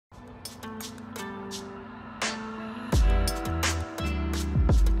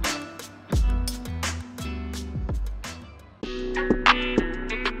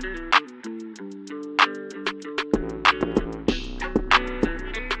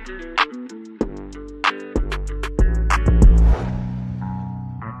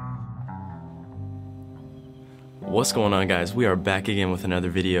What's going on, guys? We are back again with another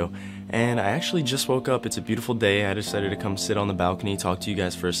video, and I actually just woke up. It's a beautiful day. I decided to come sit on the balcony, talk to you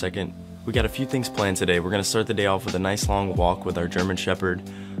guys for a second. We got a few things planned today. We're gonna start the day off with a nice long walk with our German Shepherd.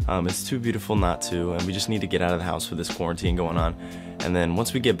 It's too beautiful not to, and we just need to get out of the house with this quarantine going on. And then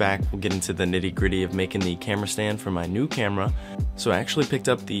once we get back, we'll get into the nitty-gritty of making the camera stand for my new camera. So I actually picked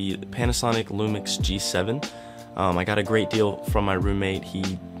up the Panasonic Lumix G7. I got a great deal from my roommate.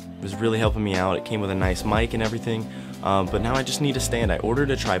 He was really helping me out. It came with a nice mic and everything, but now I just need a stand. I ordered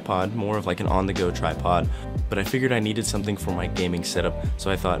a tripod, more of like an on-the-go tripod, but I figured I needed something for my gaming setup,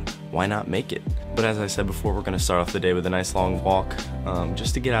 so I thought, why not make it? But as I said before, we're gonna start off the day with a nice long walk,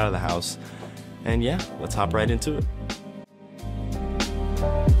 just to get out of the house. And yeah, let's hop right into it.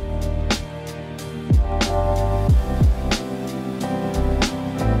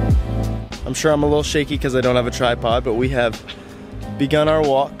 I'm sure I'm a little shaky because I don't have a tripod, but we have begun our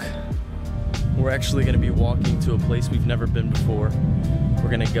walk. We're actually going to be walking to a place we've never been before. We're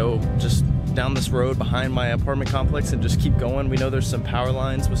going to go just down this road behind my apartment complex and just keep going. We know there's some power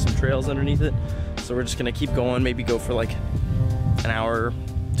lines with some trails underneath it, so we're just going to keep going, maybe go for like an hour,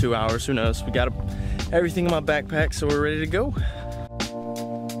 2 hours, who knows. We got everything in my backpack, so we're ready to go.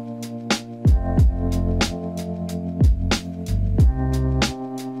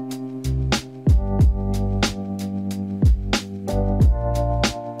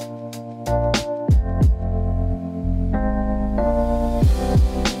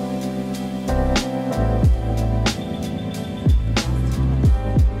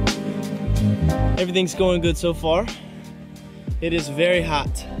 Everything's going good so far. It is very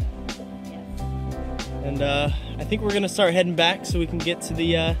hot. And I think we're gonna start heading back so we can get to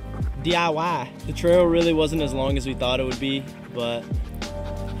the DIY. The trail really wasn't as long as we thought it would be, but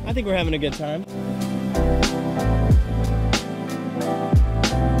I think we're having a good time.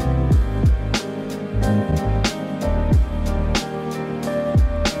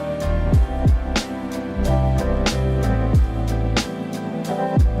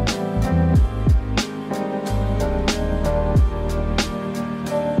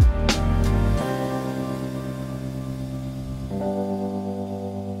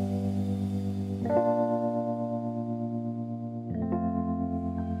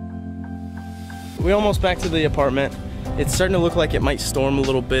 We're almost back to the apartment. It's starting to look like it might storm a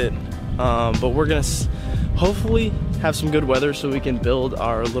little bit, but we're gonna hopefully have some good weather so we can build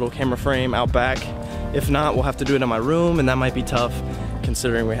our little camera frame out back. If not, we'll have to do it in my room, and that might be tough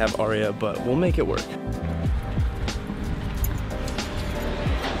considering we have Aria, but we'll make it work.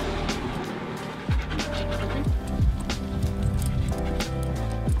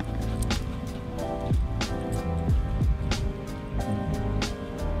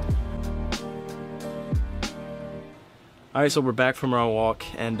 Alright, so we're back from our walk,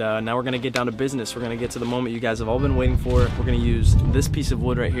 and now we're going to get down to business. We're going to get to the moment you guys have all been waiting for. We're going to use this piece of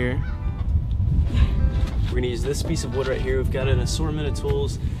wood right here. We're going to use this piece of wood right here. We've got an assortment of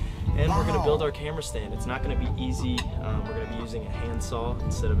tools, and we're going to build our camera stand. It's not going to be easy. We're going to be using a hand saw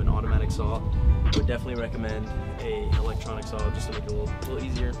instead of an automatic saw. I would definitely recommend an electronic saw just to make it a little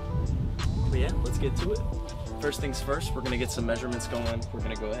easier. But yeah, let's get to it. First things first, we're going to get some measurements going. We're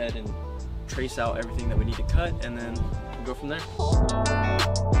going to go ahead and trace out everything that we need to cut, and then we'll go from there.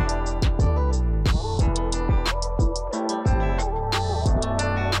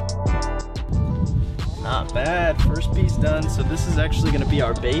 Not bad, first piece done. So this is actually gonna be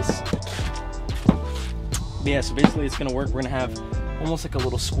our base. But yeah, so basically it's gonna work. We're gonna have almost like a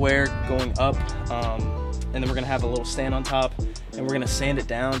little square going up, and then we're gonna have a little stand on top, and we're gonna sand it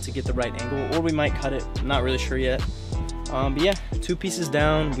down to get the right angle, or we might cut it, I'm not really sure yet. But yeah, 2 pieces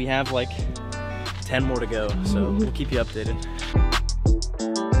down. We have like 10 more to go, so we'll keep you updated.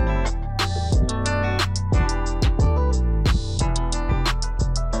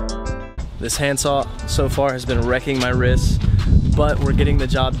 This handsaw so far has been wrecking my wrists, but we're getting the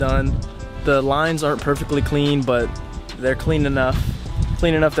job done. The lines aren't perfectly clean, but they're clean enough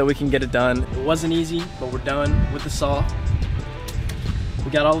that we can get it done. It wasn't easy, but we're done with the saw.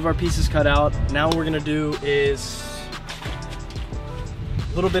 We got all of our pieces cut out. Now what we're gonna do is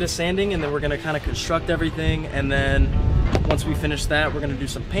a little bit of sanding, and then we're gonna kind of construct everything, and then once we finish that, we're gonna do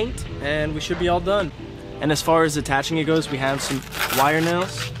some paint, and we should be all done. And as far as attaching it goes, we have some wire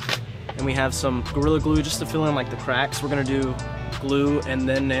nails, and we have some Gorilla Glue just to fill in like the cracks. We're gonna do glue and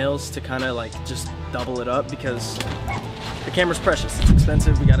then nails to kind of like just double it up, because the camera's precious, it's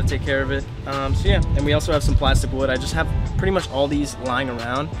expensive, we got to take care of it. So yeah, and we also have some plastic wood. I just have pretty much all these lying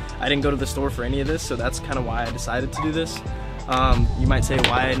around. I didn't go to the store for any of this, so that's kind of why I decided to do this. You might say,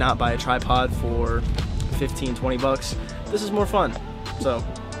 why not buy a tripod for 15-20 bucks? This is more fun. So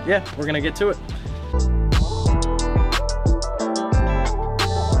yeah, we're gonna get to it.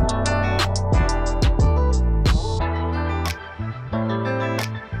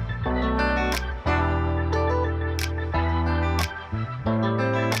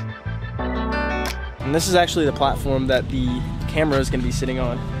 And this is actually the platform that the camera is going to be sitting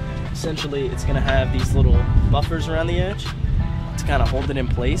on. Essentially, it's going to have these little buffers around the edge to kind of hold it in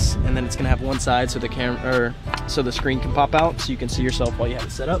place, and then it's going to have one side so the camera, so the screen can pop out, so you can see yourself while you have it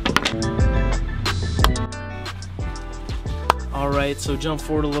set up. All right, so jump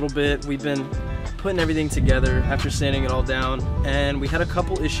forward a little bit. We've been putting everything together after sanding it all down, and we had a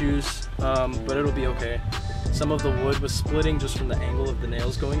couple issues, but it'll be okay. Some of the wood was splitting just from the angle of the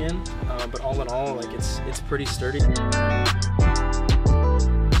nails going in, but all in all, like it's pretty sturdy.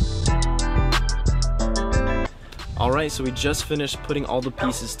 Alright, so we just finished putting all the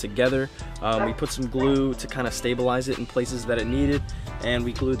pieces together. We put some glue to kind of stabilize it in places that it needed, and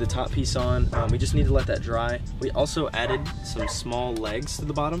we glued the top piece on. We just need to let that dry. We also added some small legs to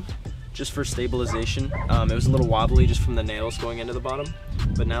the bottom, just for stabilization. It was a little wobbly just from the nails going into the bottom,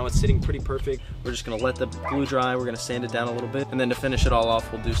 but now it's sitting pretty perfect. We're just gonna let the glue dry, we're gonna sand it down a little bit, and then to finish it all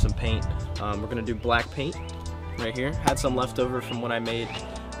off, we'll do some paint. We're gonna do black paint right here. Had some left over from when I made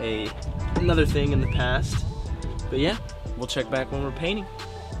another thing in the past. But yeah, we'll check back when we're painting.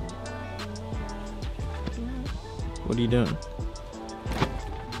 What are you doing?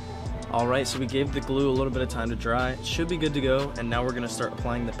 Alright, so we gave the glue a little bit of time to dry. It should be good to go, and now we're going to start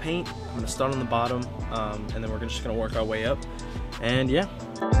applying the paint. I'm going to start on the bottom, and then we're just going to work our way up. And yeah.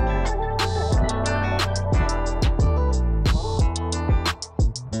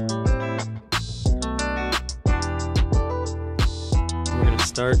 We're going to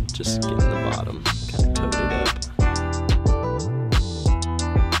start just getting the bottom kind of coated up.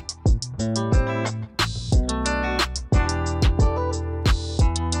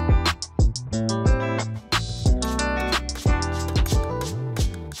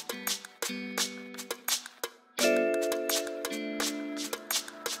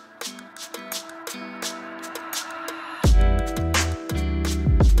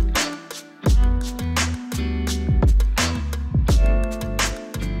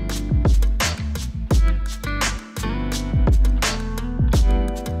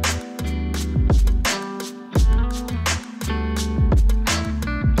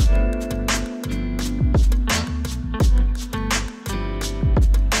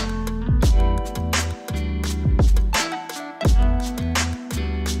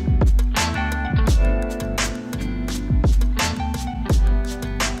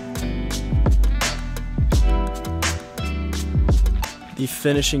 The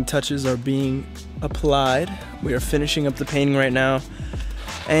finishing touches are being applied. We are finishing up the painting right now,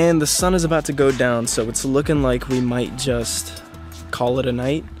 and the sun is about to go down, so it's looking like we might just call it a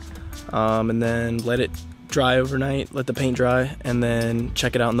night, and then let it dry overnight, let the paint dry, and then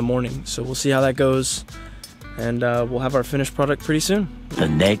check it out in the morning. So we'll see how that goes, and we'll have our finished product pretty soon. The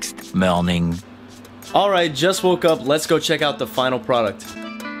next morning. Alright, just woke up. Let's go check out the final product.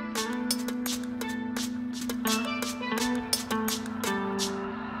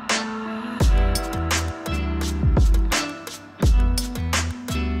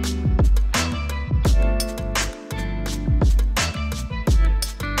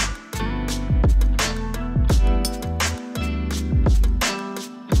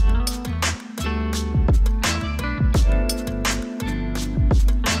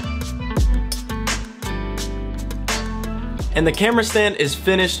 And the camera stand is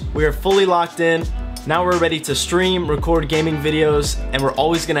finished. We are fully locked in. Now we're ready to stream, record gaming videos, and we're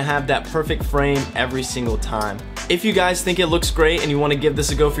always gonna have that perfect frame every single time. If you guys think it looks great and you wanna give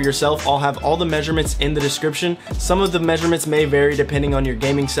this a go for yourself, I'll have all the measurements in the description. Some of the measurements may vary depending on your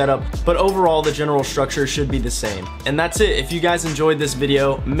gaming setup, but overall the general structure should be the same. And that's it. If you guys enjoyed this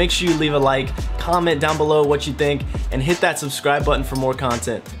video, make sure you leave a like, comment down below what you think, and hit that subscribe button for more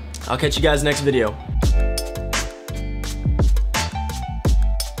content. I'll catch you guys next video.